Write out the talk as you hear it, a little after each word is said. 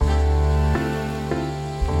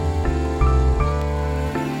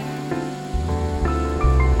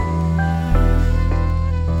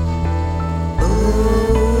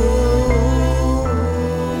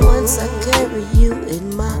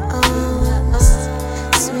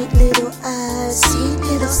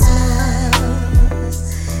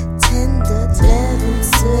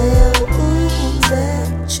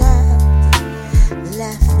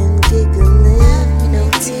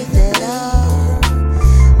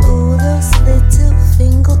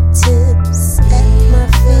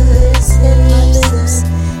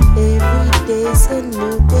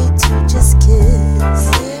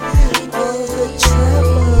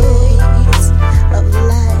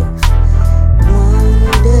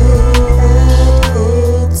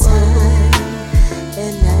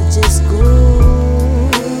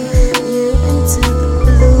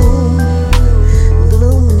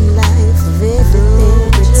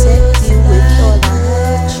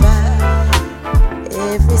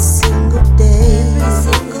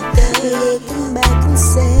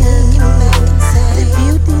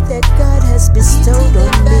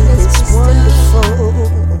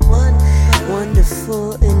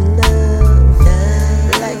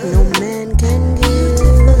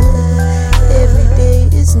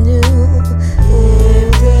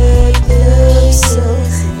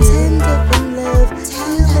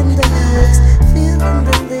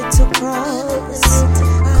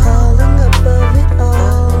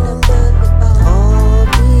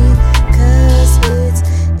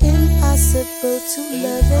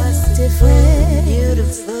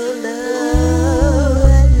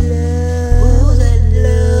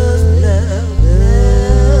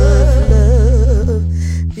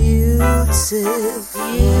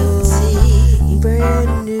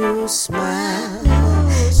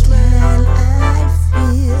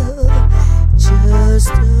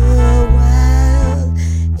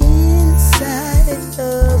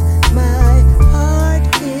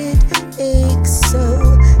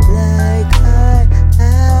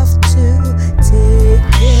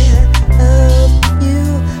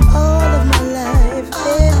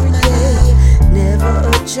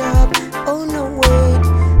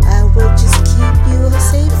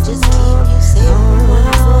just keep you safe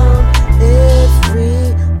from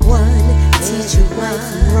everyone. Teach you right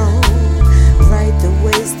from wrong, right the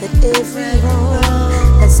ways that every wrong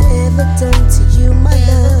has ever done to you, my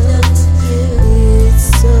love. It's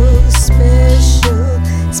so special,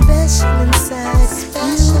 special inside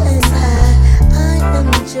you and I am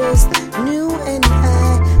just new and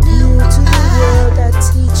new to the world. I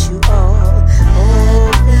teach you all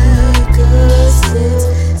because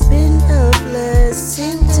it's been a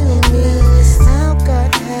blessing to me. How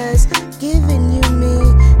God has given you me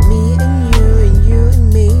and you and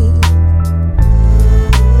me.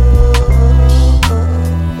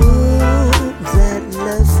 Ooh, that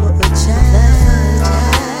love for a child.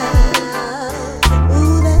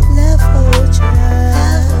 Ooh, that love for a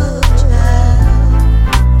child.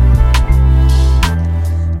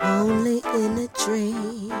 Only in a dream.